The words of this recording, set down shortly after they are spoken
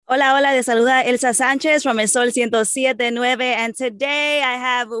Hola, hola, de saluda Elsa Sánchez from El Sol 107.9. And today I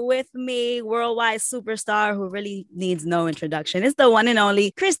have with me worldwide superstar who really needs no introduction. It's the one and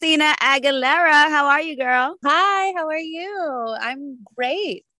only Christina Aguilera. How are you, girl? Hi, how are you? I'm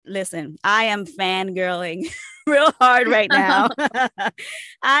great. Listen, I am fangirling real hard right now.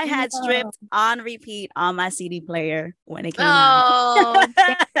 I had No. stripped on repeat on my CD player when it came out. Oh,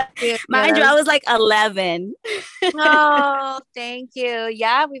 thank you. Mind you, I was like 11. Oh, thank you.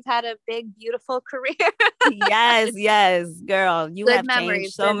 Yeah, we've had a big, beautiful career. Yes, yes, girl. You Good have changed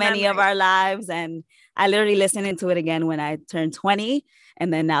memories, so good many of memories. our lives. And I literally listened into it again when I turned 20.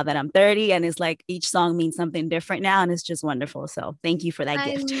 And then now that I'm 30, and it's like each song means something different now. And it's just wonderful. So thank you for that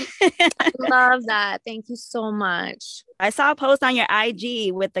I, gift. I love that. Thank you so much. I saw a post on your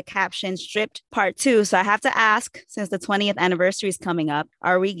IG with the caption stripped part two. So I have to ask, since the 20th anniversary is coming up,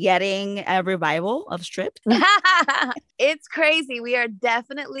 are we getting a revival of stripped? It's crazy. We are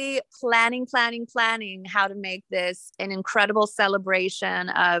definitely planning how to make this an incredible celebration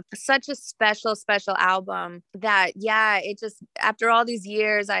of such a special album that, yeah, it just, after all these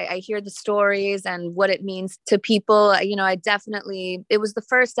years, I hear the stories and what it means to people. It was the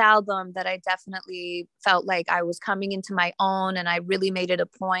first album that I definitely felt like I was coming into my own. And I really made it a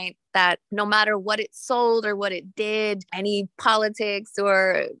point that no matter what it sold or what it did, any politics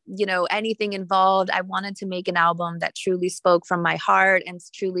or, anything involved, I wanted to make an album that truly spoke from my heart and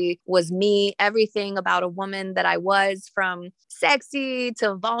truly was me, everything about a woman that I was, from sexy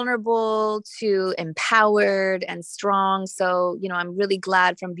to vulnerable to empowered and strong. So, I'm really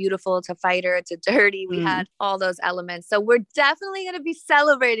glad, from beautiful to fighter to dirty, we Mm. had all those elements. So we're definitely going to be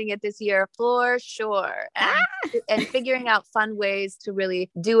celebrating it this year for sure. And figuring out fun ways to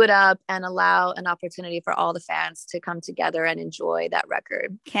really do it up and allow an opportunity for all the fans to come together and enjoy that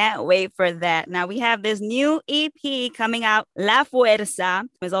record. Can't wait for that. Now we have this new EP coming out, La Fuerza.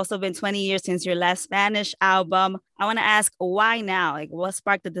 It's also been 20 years since your last Spanish album. I want to ask, why now? Like, what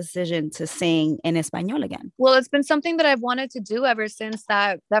sparked the decision to sing in español again? Well, it's been something that I've wanted to do ever since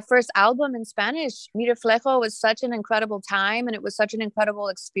that first album in Spanish. Mi Reflejo was such an incredible time, and it was such an incredible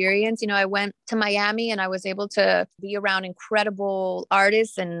experience. I went to Miami and I was able to be around incredible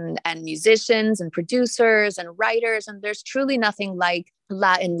artists and musicians and producers and writers. And there's truly nothing like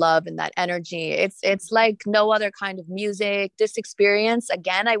Latin love and that energy. It's like no other kind of music. This experience,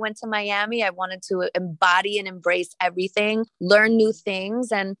 again, I went to Miami. I wanted to embody and embrace everything, learn new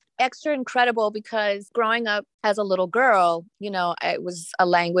things, and extra incredible because growing up as a little girl, it was a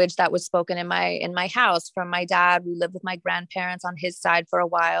language that was spoken in my house from my dad. We lived with my grandparents on his side for a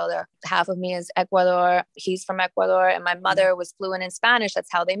while. Half of me is Ecuador. He's from Ecuador, and my mother was fluent in Spanish.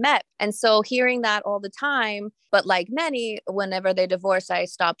 That's how they met. And so hearing that all the time, but like many, whenever they divorced, I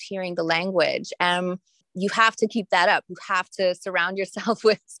stopped hearing the language. And you have to keep that up. You have to surround yourself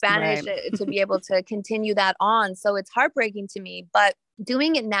with Spanish Right. to be able to continue that on. So it's heartbreaking to me, but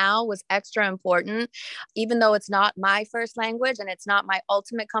doing it now was extra important. Even though it's not my first language and it's not my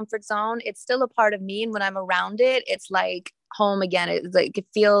ultimate comfort zone, it's still a part of me. And when I'm around it, it's like home again. It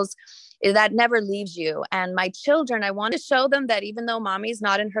feels that never leaves you. And my children, I want to show them that even though mommy's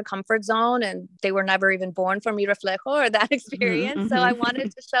not in her comfort zone and they were never even born from Mi Reflejo or that experience. So I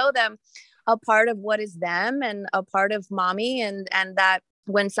wanted to show them a part of what is them and a part of mommy, and that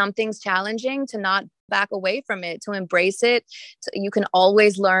when something's challenging, to not back away from it, to embrace it. You can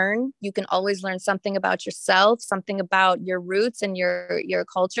always learn. You can always learn something about yourself, something about your roots and your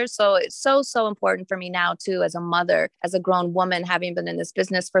culture. So it's so important for me now too, as a mother, as a grown woman, having been in this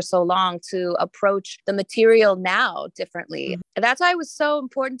business for so long, to approach the material now differently. That's why it was so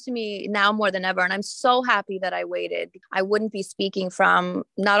important to me now more than ever. And I'm so happy that I waited. I wouldn't be speaking from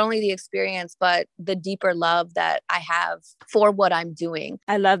not only the experience, but the deeper love that I have for what I'm doing.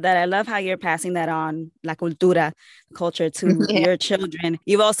 I love that. I love how you're passing that on, la cultura, culture, to Yeah. your children.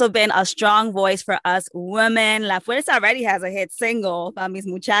 You've also been a strong voice for us women. La Fuerza already has a hit single, Pa' Mis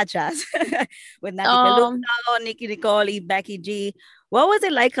Muchachas, with Nati Peluso, Um, Nikki Nicole, Becky G. What was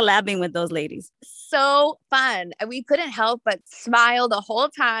it like collabing with those ladies? so fun. We couldn't help but smile the whole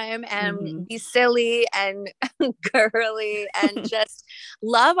time and be silly and girly and just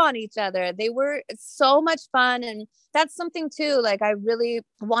love on each other. They were so much fun. And that's something too. Like, I really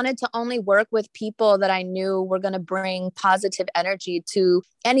wanted to only work with people that I knew were going to bring positive energy to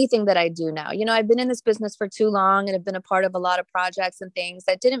anything that I do now. I've been in this business for too long and have been a part of a lot of projects and things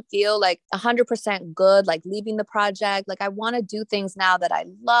that didn't feel like 100% good, like leaving the project. Like, I want to do things now that I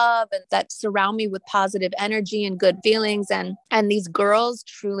love and that surround me with positive energy and good feelings. And these girls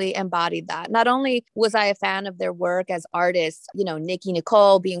truly embodied that. Not only was I a fan of their work as artists, you know, Nikki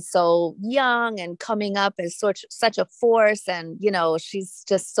Nicole being so young and coming up as such a force, and, you know, she's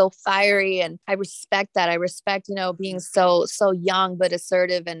just so fiery, and I respect that. I respect, you know, being so young but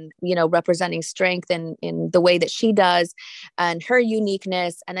assertive, and, you know, representing strength in the way that she does and her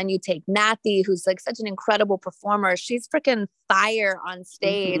uniqueness. And then you take Nathy, who's like such an incredible performer. She's freaking fire on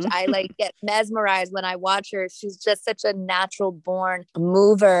stage. I like get mesmerized when I watch her. She's just such a natural born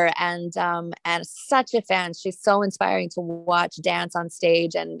mover, and such a fan. She's so inspiring to watch dance on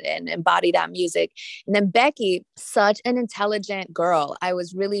stage and embody that music. And then Becky, such an intelligent girl. I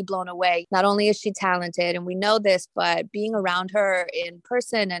was really blown away. Not only is she talented, and we know this, but being around her in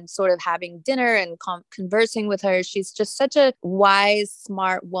person and sort of having dinner and conversing with her, she's just such a wise,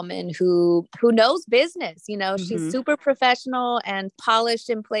 smart woman who knows business. You know, she's super professional and polished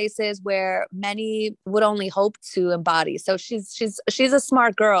in places where many would only hope to embody. So she's a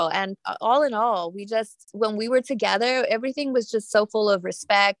smart girl. And all in all, when we were together, everything was just so full of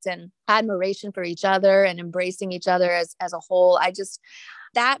respect and admiration for each other and embracing each other as a whole.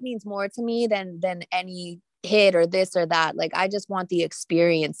 That means more to me than any hit or this or that. Like, I just want the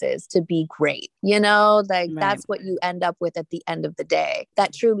experiences to be great, you know, like that's what you end up with at the end of the day.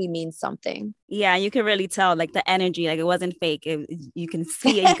 That truly means something. Yeah, you can really tell, like, the energy, like, it wasn't fake. You can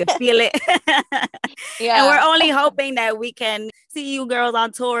see it, you can feel it. Yeah. And we're only hoping that we can see you girls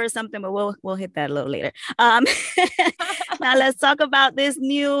on tour or something, but we'll hit that a little later. Now let's talk about this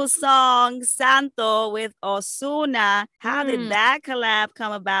new song, Santo, with Ozuna. How did that collab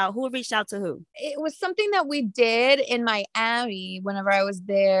come about? Who reached out to who? It was something that we did in Miami whenever I was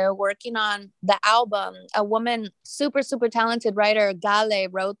there working on the album. A woman, super, super talented writer, Gale,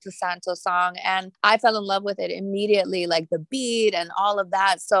 wrote the Santo song, and I fell in love with it immediately, like the beat and all of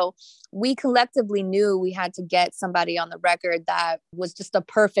that. So we collectively knew we had to get somebody on the record that was just a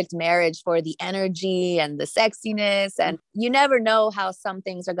perfect marriage for the energy and the sexiness. And you never know how some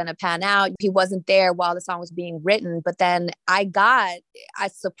things are going to pan out. He wasn't there while the song was being written, but then I got a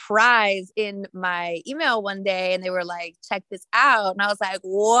surprise in my email one day, and they were like, check this out. And I was like,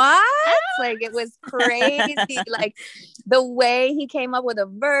 what? Like, it was crazy. Like, the way he came up with a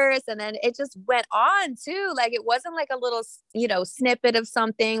verse, and then it just went on too. Like, it wasn't like a little, you know, snippet of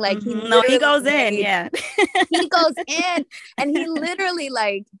something. Like, he goes in. Yeah. He goes in, and he literally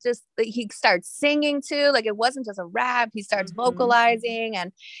like he starts singing too. Like, it wasn't just a rap. He starts vocalizing,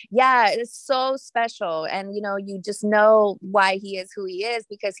 and yeah, it's so special. And, you know, you just know why he is who he is,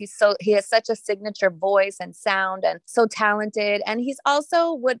 because he has such a signature voice and sound, and so talented. And he's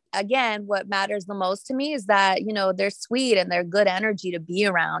also what matters the most to me is that, you know, they're sweet and they're good energy to be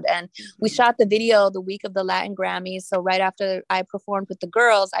around. And we shot the video the week of the Latin Grammys. So right after I performed with the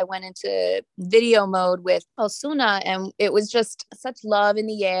girls, I went into video mode with Ozuna, and it was just such love in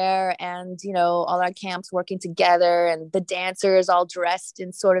the air. And, you know, all our camps working together, and the dancers all dressed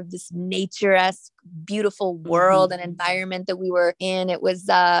in sort of this nature-esque, beautiful world and environment that we were in. It was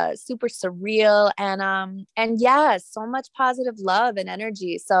super surreal, and yeah, so much positive love and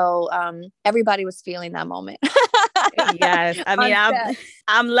energy. So everybody was feeling that moment. Yes, I mean,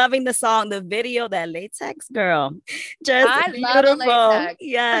 I'm loving the song, the video, that latex girl, just beautiful.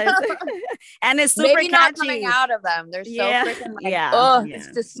 Yes, and it's super maybe catchy. Not coming out of them. They're so freaking like,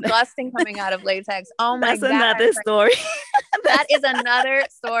 it's disgusting coming out of latex. Oh my God, that's another story. That is another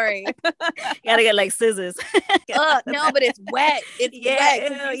story. You gotta get like scissors. No, but it's wet.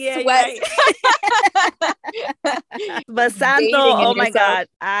 It's wet. Right. But Santo, oh my God,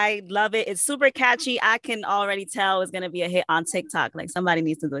 I love it. It's super catchy. I can already tell it's gonna be a hit on TikTok. Like, somebody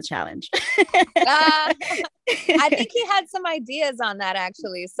needs to do a challenge. I think he had some ideas on that,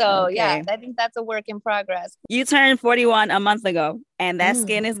 actually. So yeah, I think that's a work in progress. You turned 41 a month ago, and that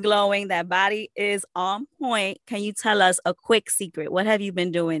skin is glowing. That body is on point. Can you tell us a quick secret? What have you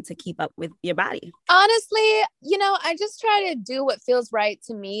been doing to keep up with your body? Honestly, you know, I just try to do what feels right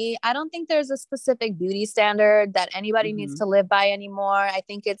to me. I don't think there's a specific beauty standard that anybody needs to live by anymore. I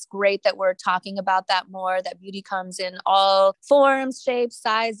think it's great that we're talking about that more, that beauty comes in all forms, shapes,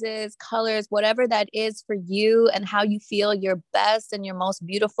 sizes, colors, whatever that is for you and how you feel your best and your most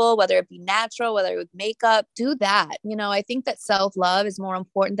beautiful, whether it be natural, whether it with makeup, do that. You know, I think that self-love is more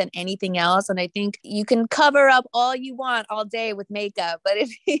important than anything else. And I think you can cover up all you want all day with makeup, but if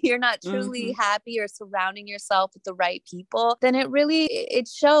you're not truly happy or surrounding yourself with the right people, then it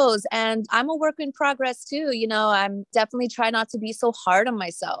shows. And I'm a work in progress too. You know, I'm definitely trying not to be so hard on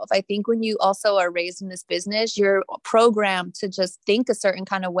myself. I think when you also are raised in this business, you're programmed to just think a certain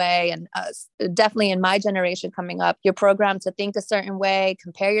kind of way. And definitely in my generation coming up, you're programmed to think a certain way,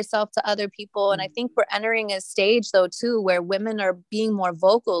 compare yourself to other people. And I think we're entering a stage though too, where women are being more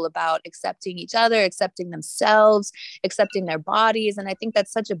vocal about accepting each other, accepting themselves, accepting their bodies. And I think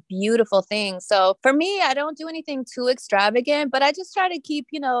that's such a beautiful thing. So for me, I don't do anything too extravagant, but I just try to keep,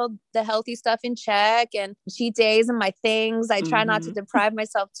 the healthy stuff in check and cheat days and my things. I try not to deprive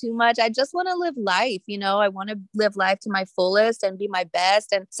myself too much. I just want to live life. I want to live life to my fullest and be my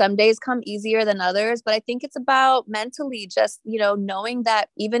best. And some days come easier than others, but I think it's about mentally just, knowing that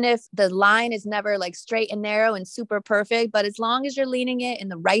even if the line is never like straight and narrow and super perfect, but as long as you're leaning it in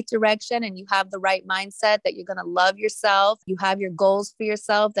the right direction and you have the right mindset that you're going to love yourself, you have your goals for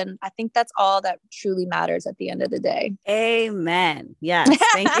yourself, then I think that's all that truly matters at the end of the day. Amen. Yes.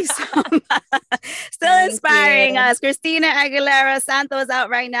 Thank you so much. Still inspiring us. Christina Aguilera, Santos out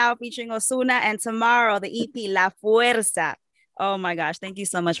right now featuring Ozuna, and tomorrow the EP La Fuerza. Oh my gosh. Thank you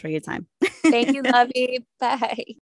so much for your time. Thank you, Lovey. Bye.